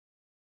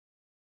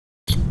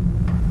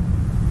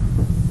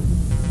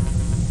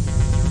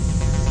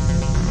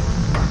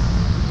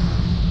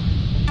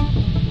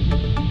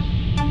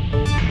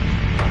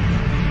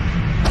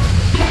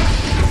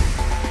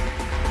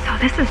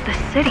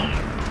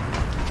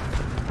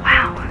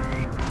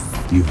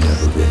You've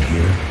never been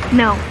here?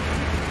 No,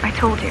 I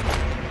told you.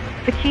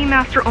 The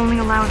Keymaster only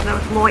allows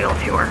those loyal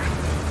to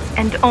her,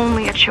 and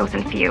only a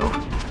chosen few.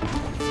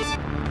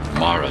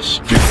 Mara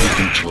strictly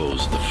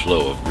controls the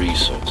flow of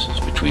resources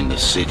between the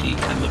city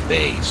and the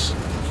base.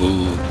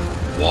 Food,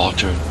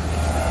 water,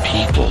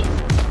 people.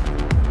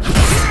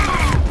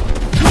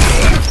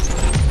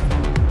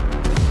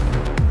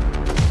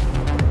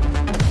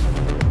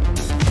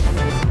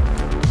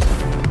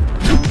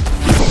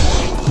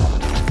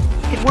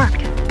 It worked.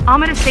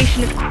 Amida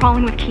Station is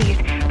crawling with keys,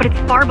 but it's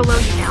far below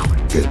you now.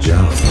 Good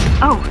job.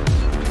 Oh,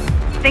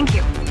 thank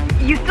you.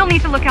 You still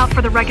need to look out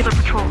for the regular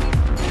patrols.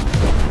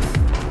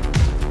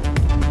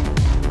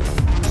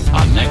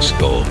 Our next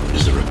goal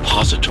is the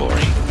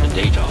repository, the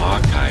data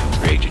archive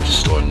created to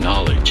store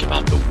knowledge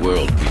about the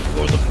world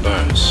before the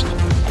burst.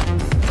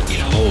 It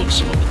holds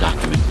some of the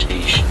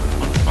documentation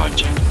on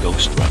Project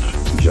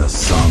Ghostrunner.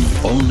 Just some?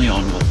 Only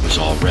on what was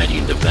already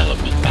in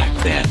development back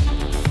then.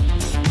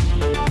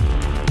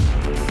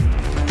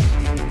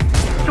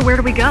 So where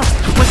do we go?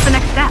 What's the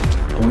next step?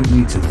 Point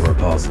me to the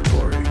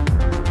repository.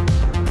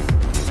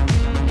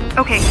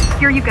 Okay,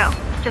 here you go.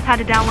 Just had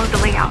to download the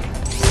layout.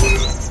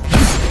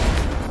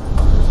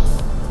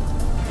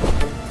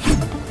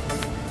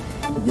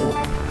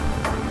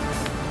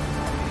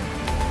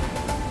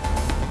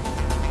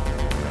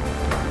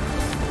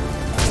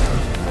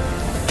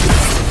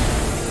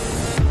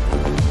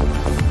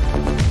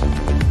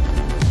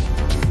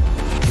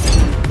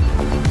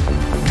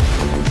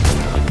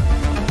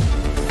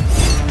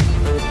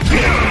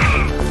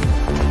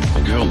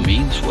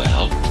 Means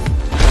well.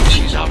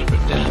 She's out of her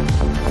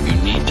depth.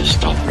 You need to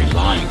stop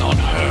relying on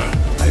her.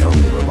 I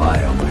only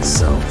rely on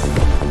myself.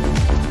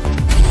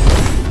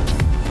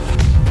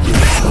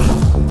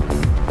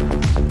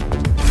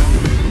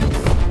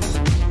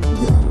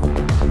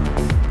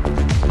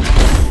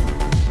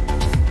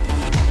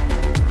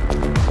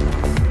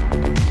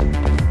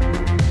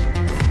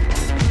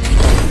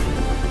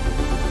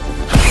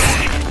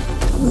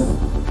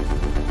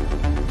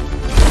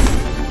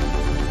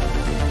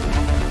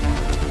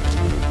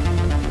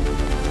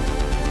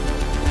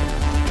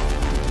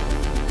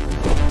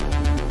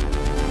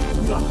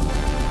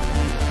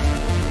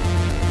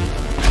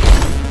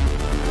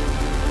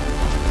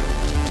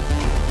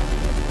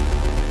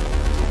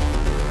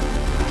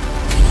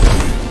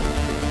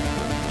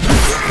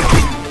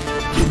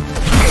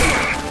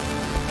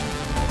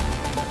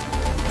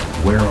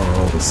 Where are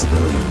all the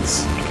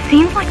civilians? It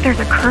seems like there's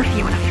a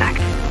curfew in effect.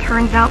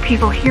 Turns out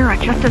people here are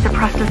just as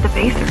oppressed as the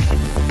basers.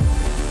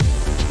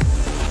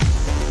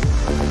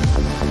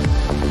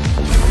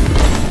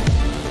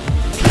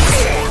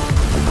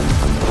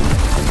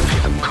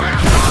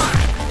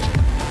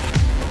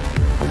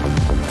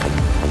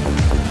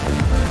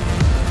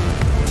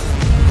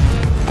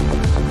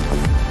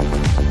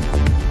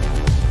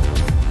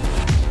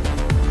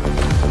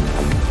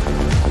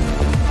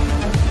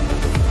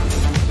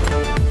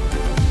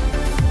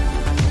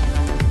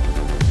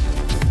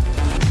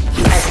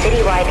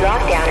 Citywide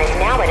lockdown is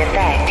now in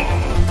effect.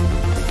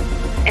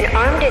 An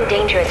armed and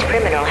dangerous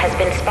criminal has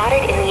been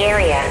spotted in the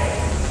area.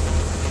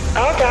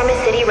 All Dharma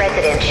City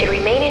residents should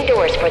remain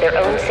indoors for their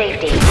own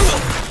safety.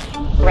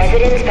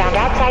 Residents found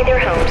outside their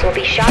homes will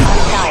be shot on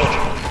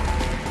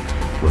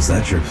sight. Was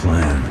that your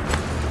plan?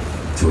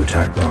 To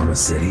attack Dharma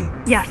City?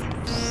 Yes.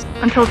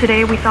 Until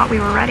today, we thought we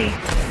were ready.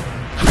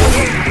 What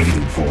were you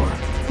waiting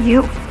for?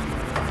 You.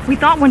 We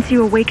thought once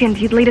you awakened,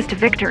 you'd lead us to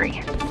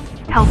victory.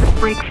 Help us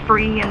break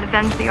free and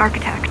avenge the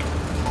Architect.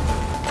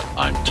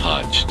 I'm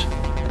touched.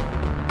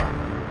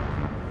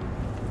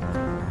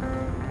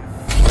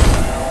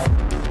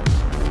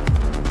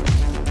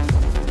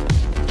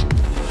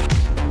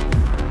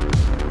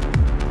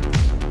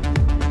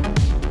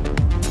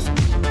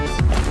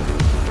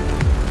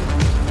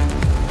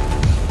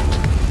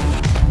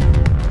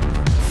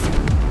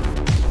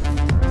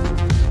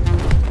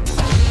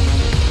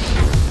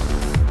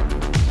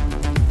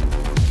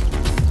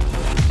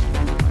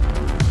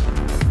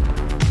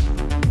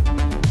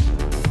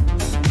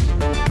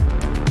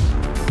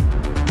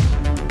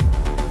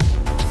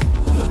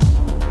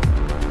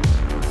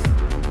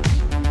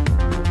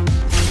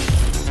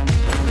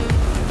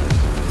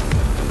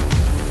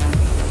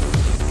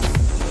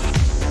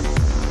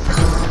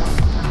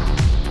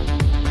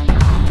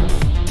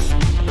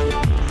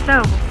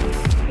 So,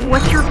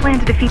 what's your plan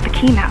to defeat the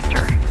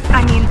Keymaster?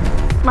 I mean,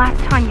 last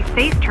time you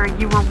faced her,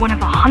 you were one of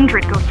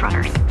 100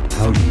 Ghostrunners.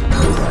 How do you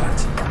know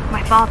that?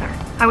 My father.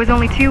 I was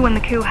only 2 when the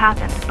coup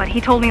happened, but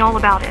he told me all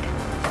about it.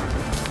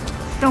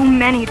 So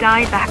many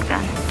died back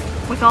then.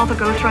 With all the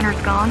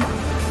Ghostrunners gone,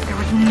 there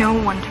was no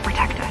one to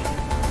protect us.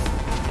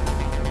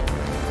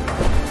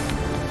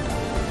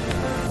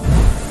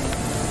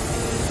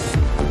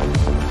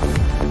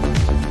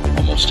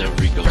 Almost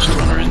every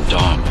Ghostrunner in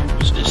Dharma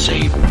was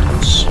disabled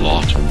and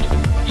slaughtered.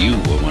 You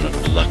were one of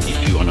the lucky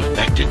few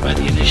unaffected by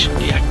the initial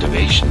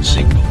deactivation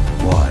signal.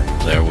 Why?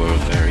 There were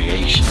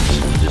variations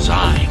in the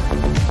design.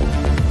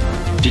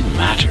 It didn't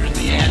matter in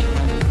the end.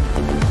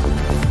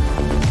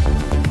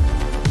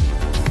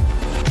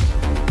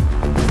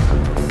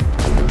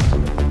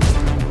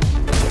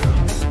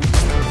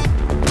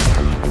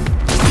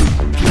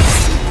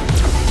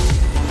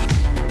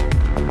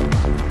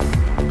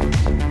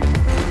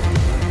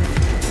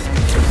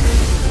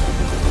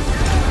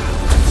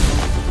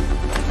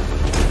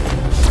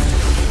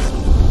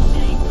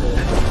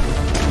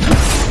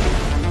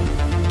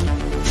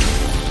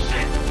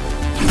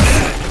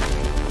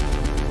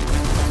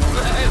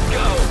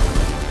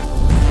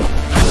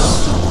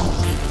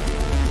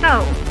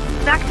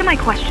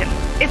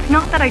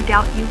 Not that I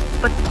doubt you,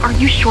 but are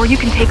you sure you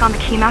can take on the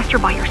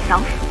Keymaster by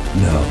yourself?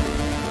 No.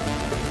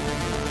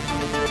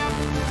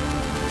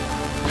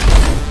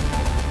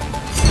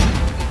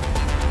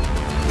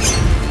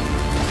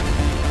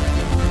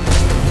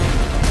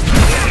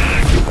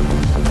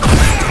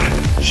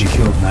 She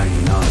killed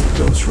 99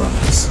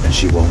 Ghostrunners, and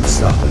she won't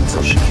stop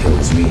until she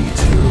kills me,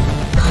 too.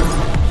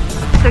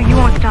 So you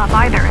won't stop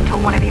either until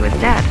one of you is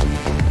dead.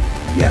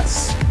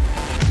 Yes.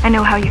 I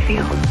know how you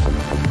feel.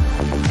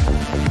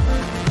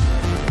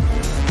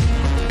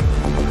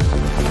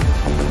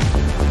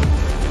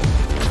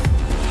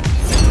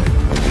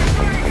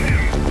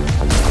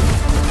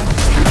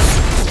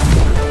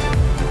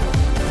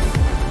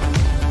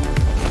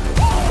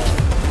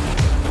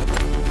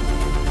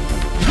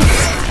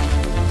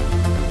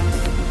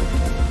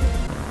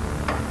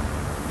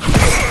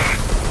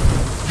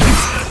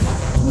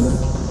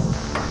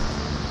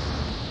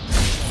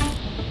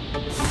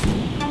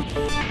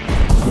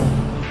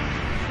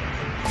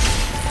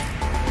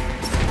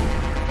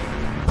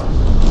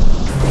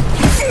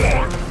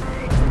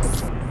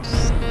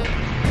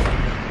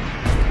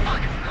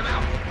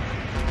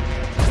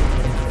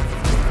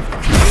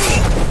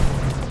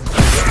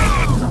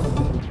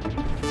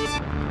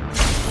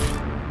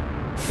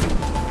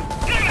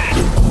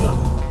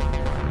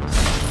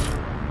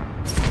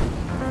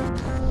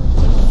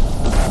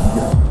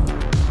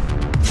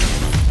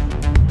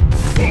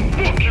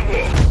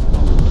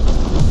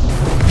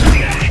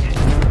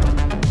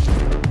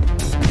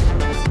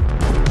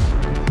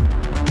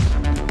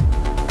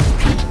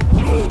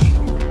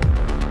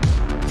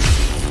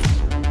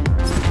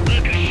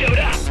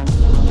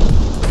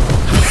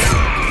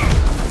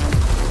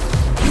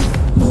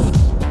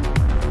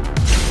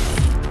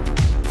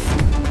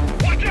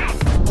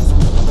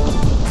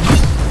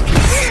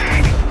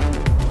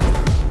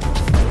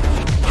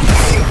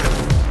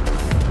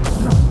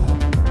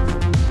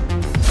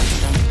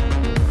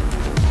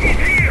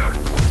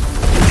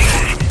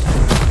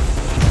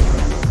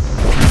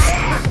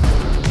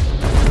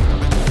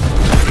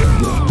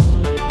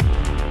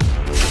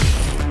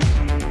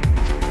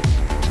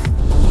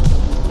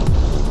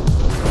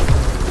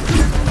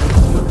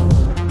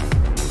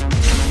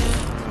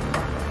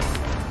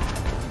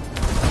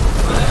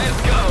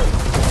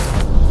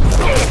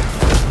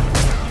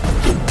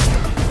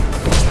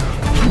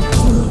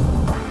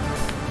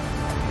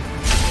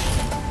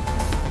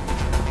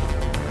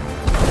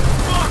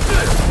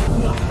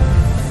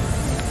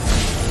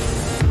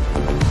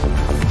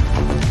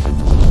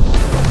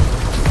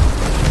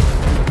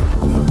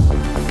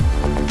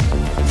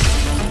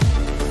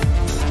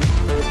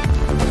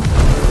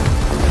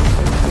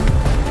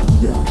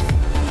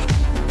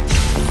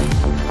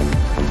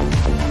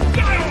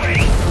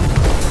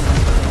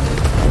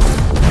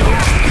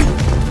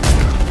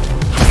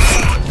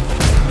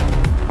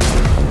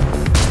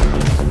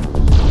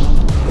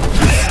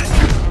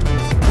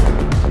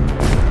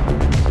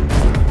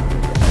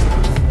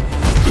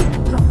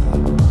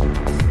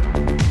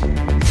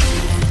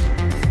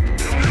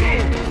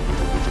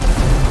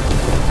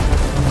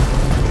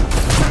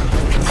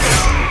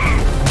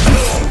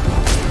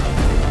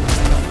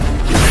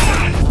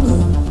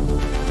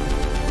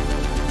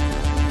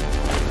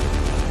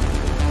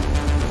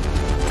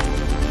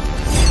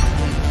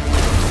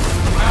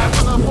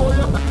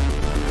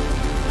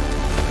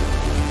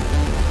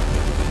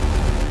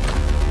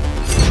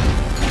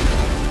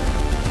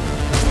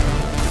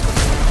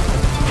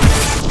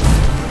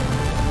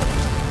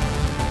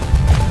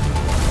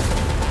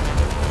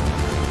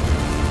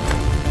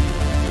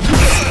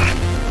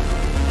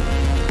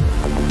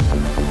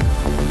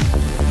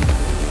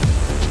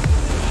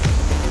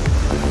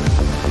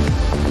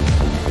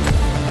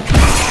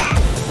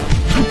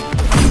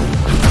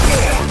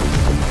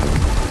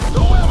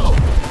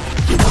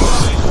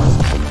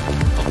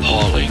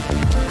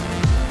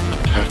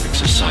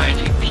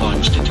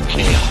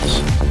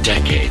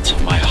 Decades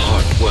of my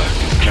hard work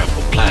and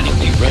careful planning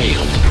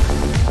derailed.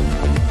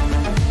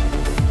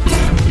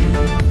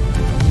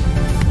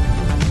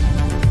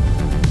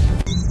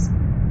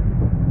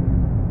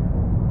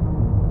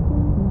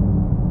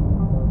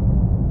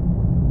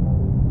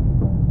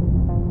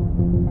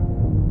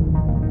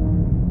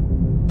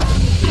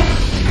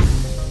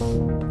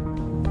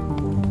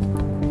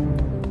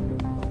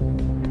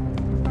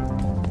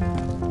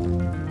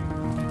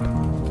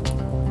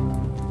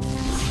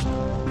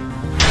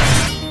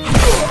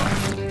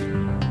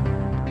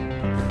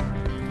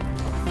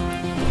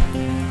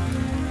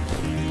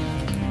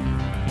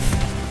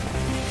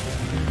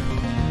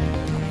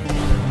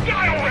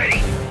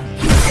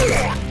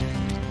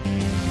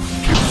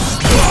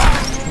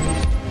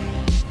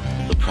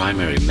 The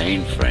primary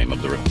mainframe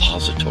of the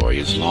repository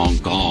is long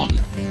gone.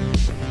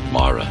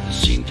 Mara has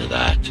seen to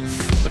that,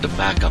 but the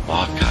backup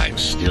archive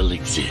still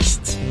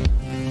exists.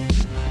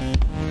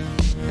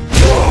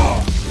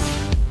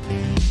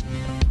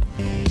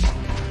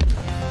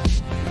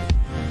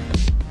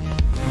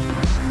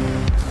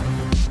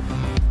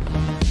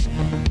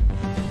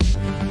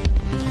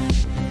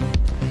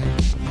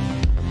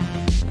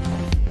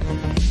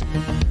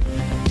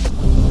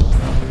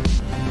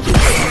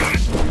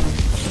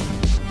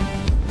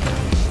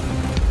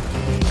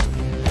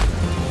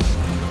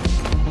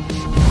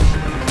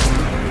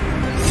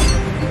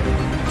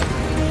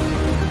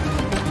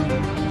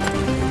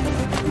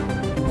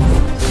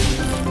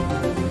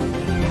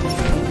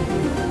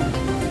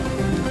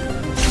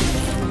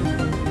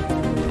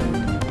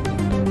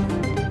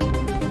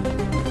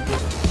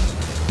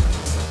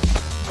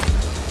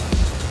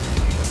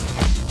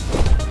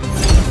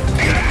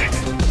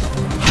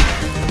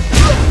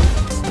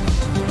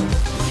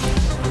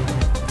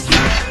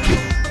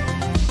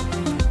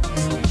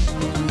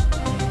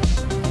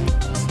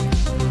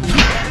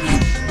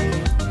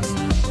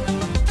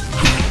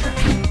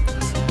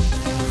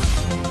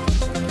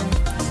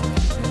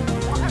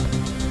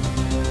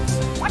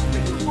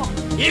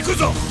 行く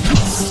ぞ。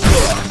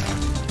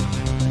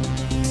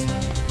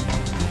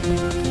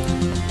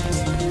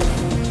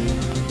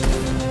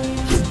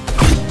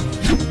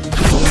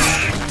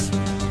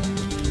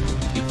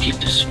 You keep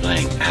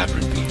displaying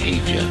aberrant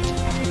behavior.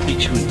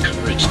 Need to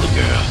encourage the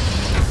girl.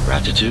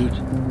 Gratitude,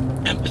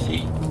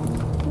 empathy,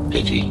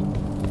 pity.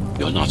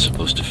 You're not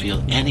supposed to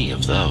feel any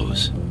of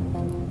those.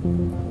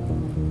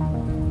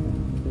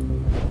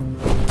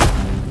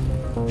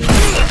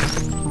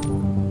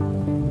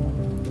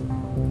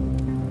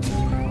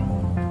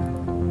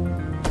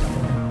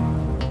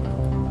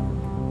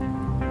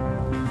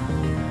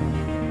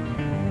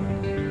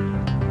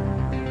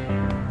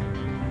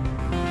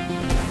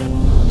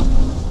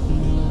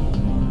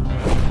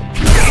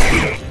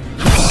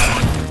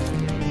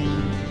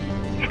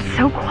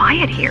 So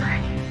quiet here.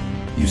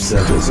 You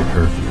said there's a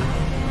curfew.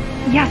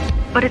 Yes,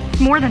 but it's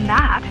more than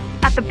that.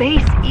 At the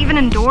base, even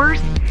indoors,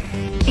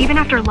 even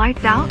after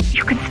lights out,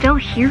 you can still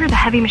hear the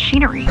heavy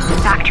machinery.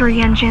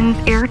 Factory engines,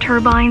 air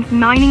turbines,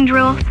 mining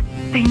drills.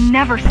 They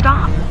never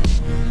stop.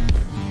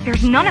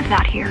 There's none of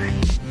that here.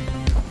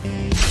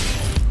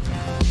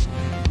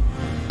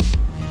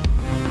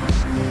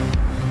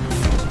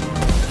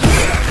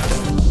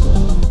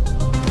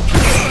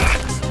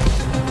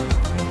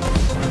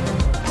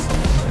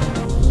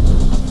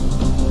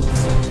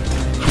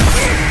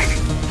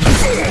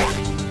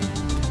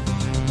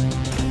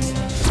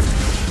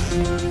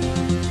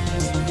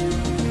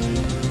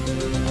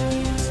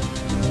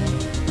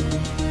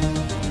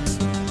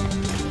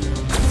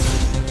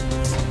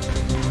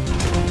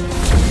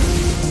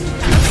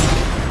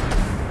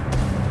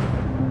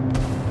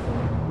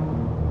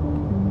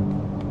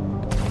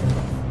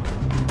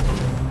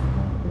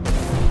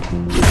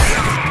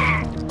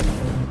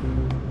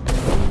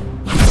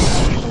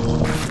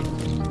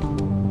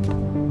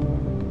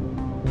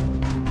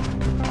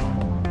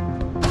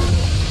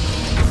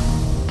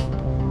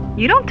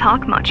 You don't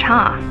talk much,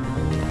 huh?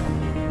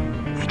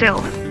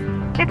 Still,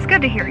 it's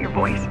good to hear your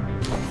voice.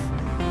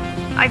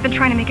 I've been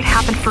trying to make it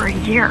happen for a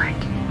year.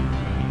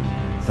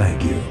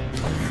 Thank you.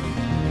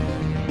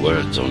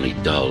 Words only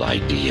dull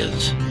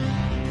ideas.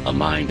 A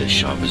mind as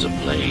sharp as a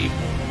blade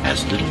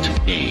has little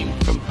to gain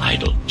from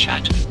idle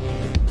chatter.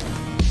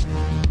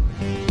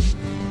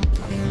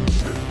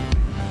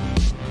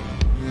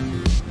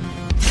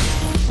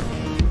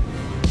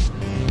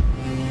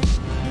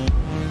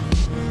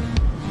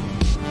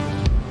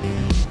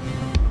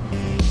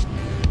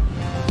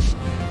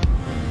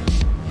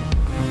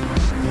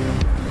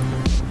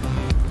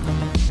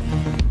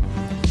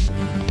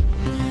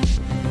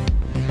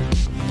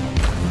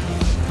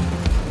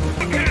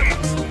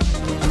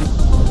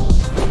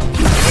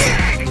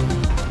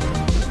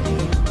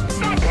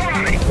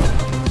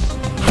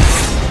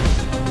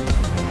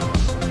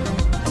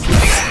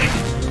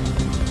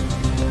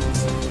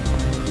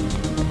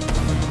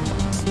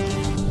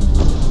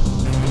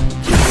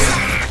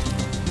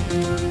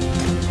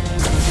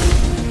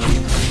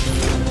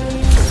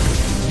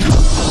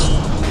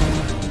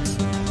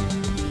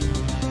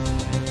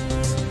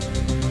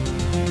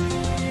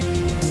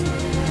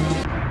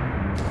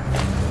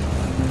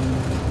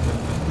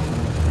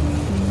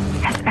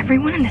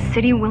 Everyone in the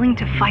city willing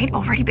to fight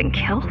already been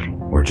killed?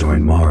 Or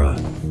join Mara.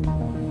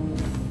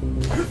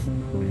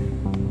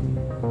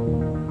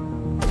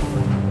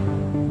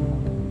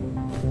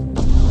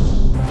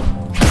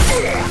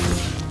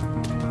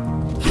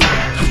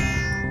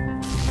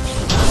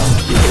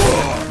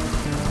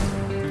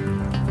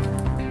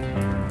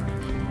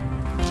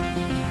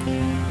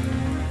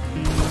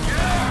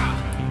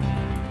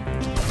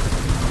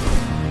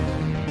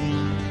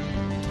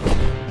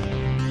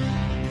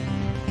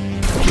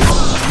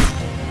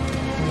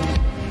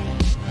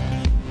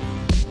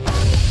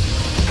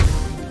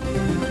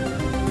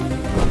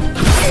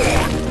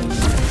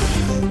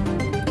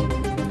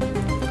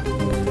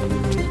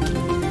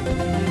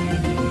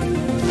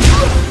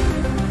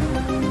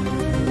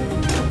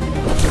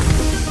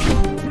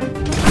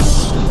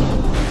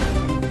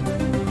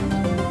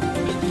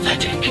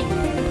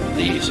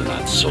 These are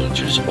not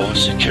soldiers or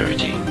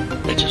security.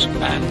 They're just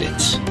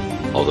bandits,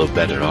 although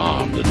better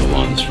armed than the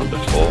ones from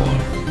before.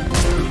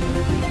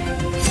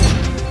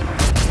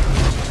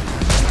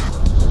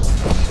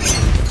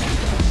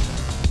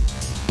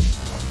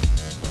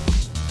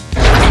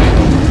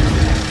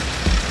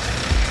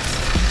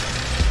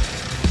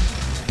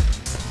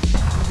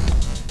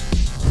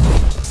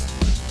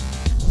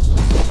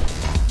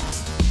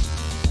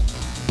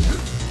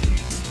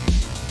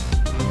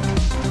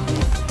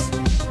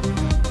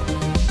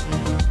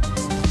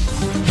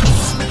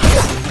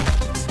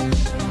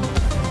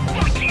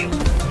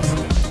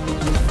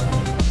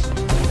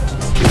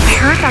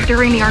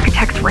 During the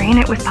architect's reign,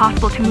 it was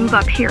possible to move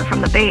up here from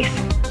the base.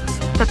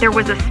 That there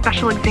was a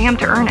special exam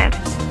to earn it.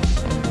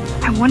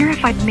 I wonder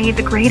if I'd made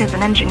the grade as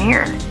an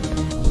engineer.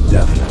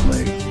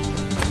 Definitely.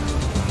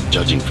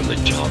 Judging from the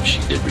job she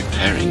did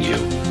repairing you,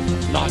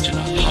 not in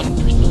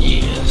 100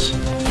 years.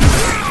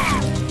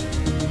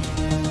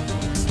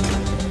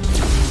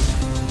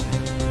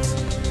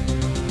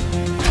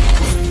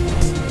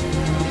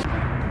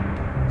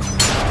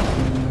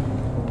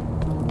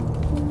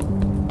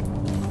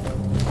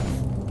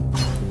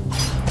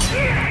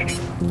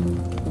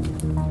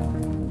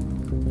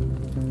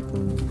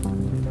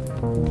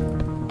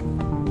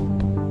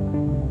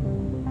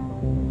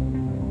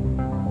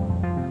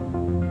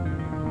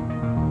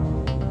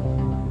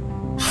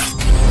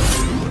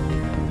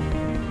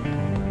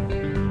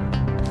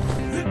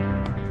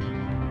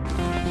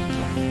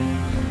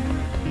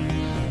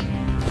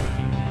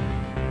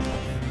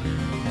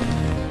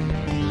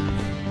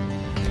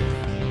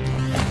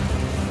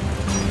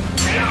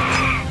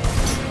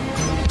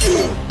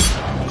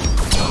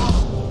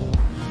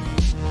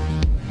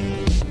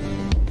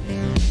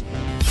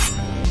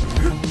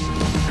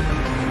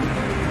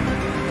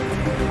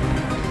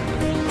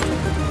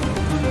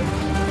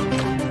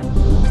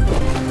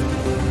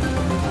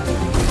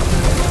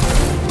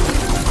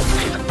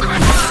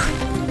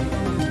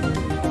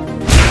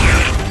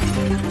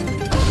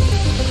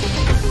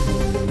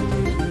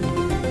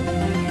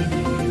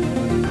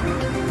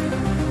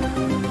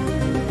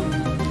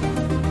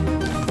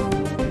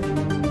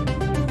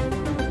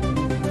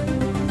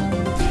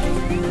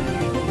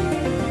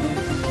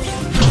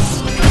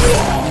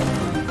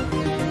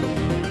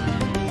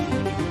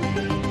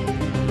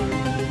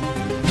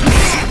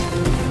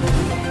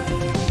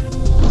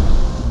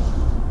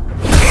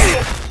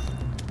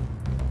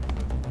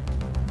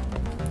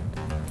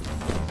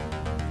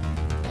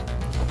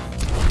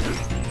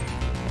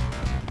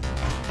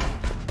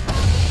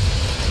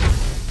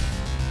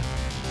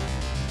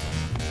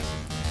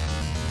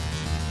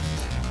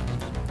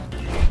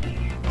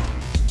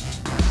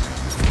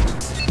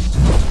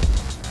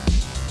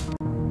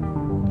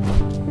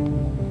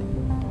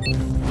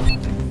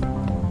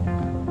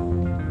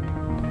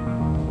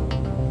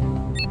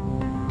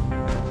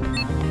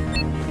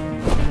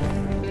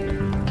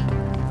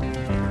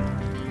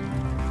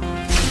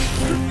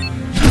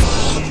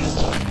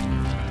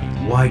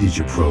 Why did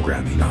you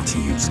program me not to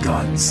use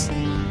guns?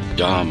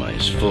 Dharma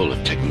is full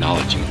of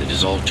technology that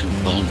is all too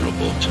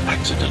vulnerable to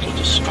accidental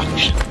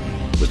destruction.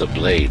 With a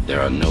blade,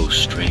 there are no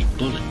stray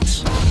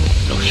bullets,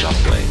 no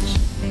shockwaves,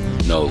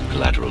 no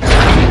collateral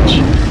damage.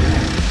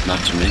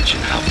 Not to mention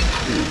how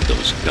crude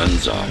those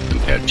guns are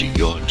compared to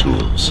your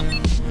tools.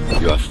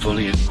 You are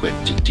fully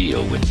equipped to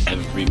deal with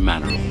every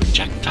manner of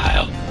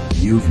projectile.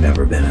 You've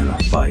never been in a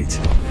fight.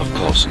 Of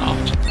course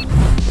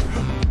not.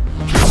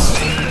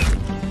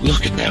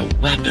 Look at their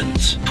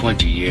weapons.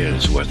 20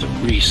 years worth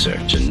of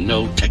research and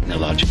no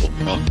technological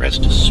progress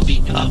to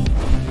speak of.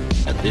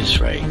 At this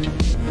rate,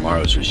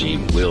 tomorrow's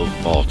regime will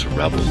fall to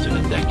rebels in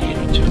a decade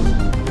or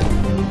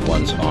two.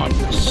 One's armed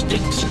with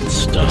sticks and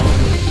stone.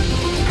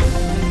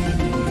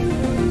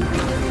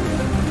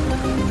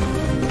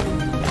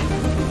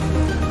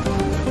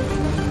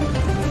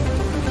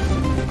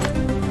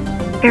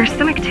 There's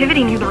some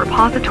activity near the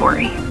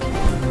repository.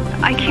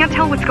 I can't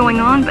tell what's going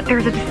on, but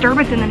there's a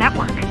disturbance in the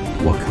network.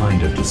 What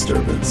kind of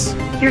disturbance?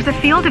 There's a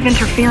field of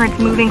interference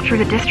moving through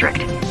the district.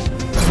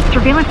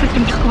 Surveillance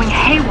systems are going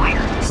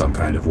haywire. Some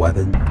kind of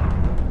weapon?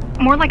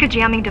 More like a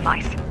jamming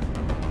device.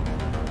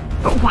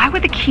 But why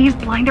would the keys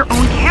blind their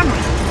own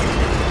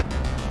cameras?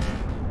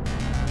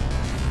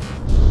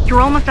 You're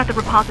almost at the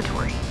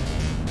repository.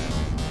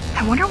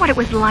 I wonder what it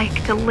was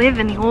like to live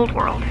in the old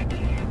world.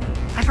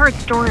 I've heard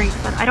stories,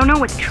 but I don't know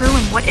what's true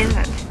and what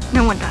isn't.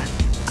 No one does.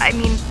 I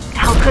mean,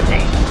 how could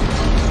they?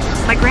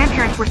 My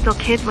grandparents were still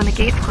kids when the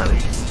gates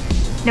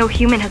closed. No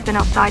human has been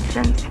outside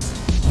since.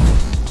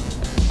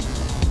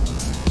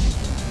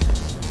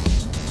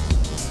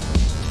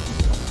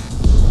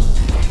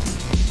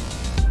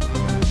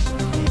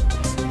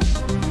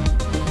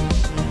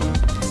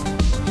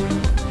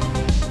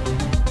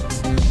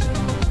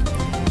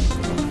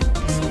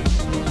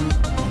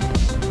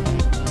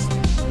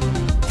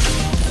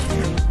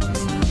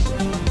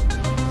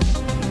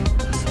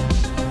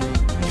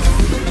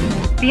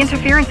 The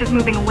interference is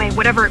moving away,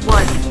 whatever it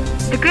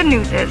was. The good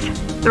news is,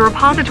 the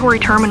repository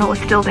terminal is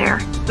still there.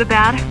 The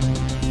bad,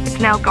 it's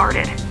now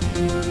guarded.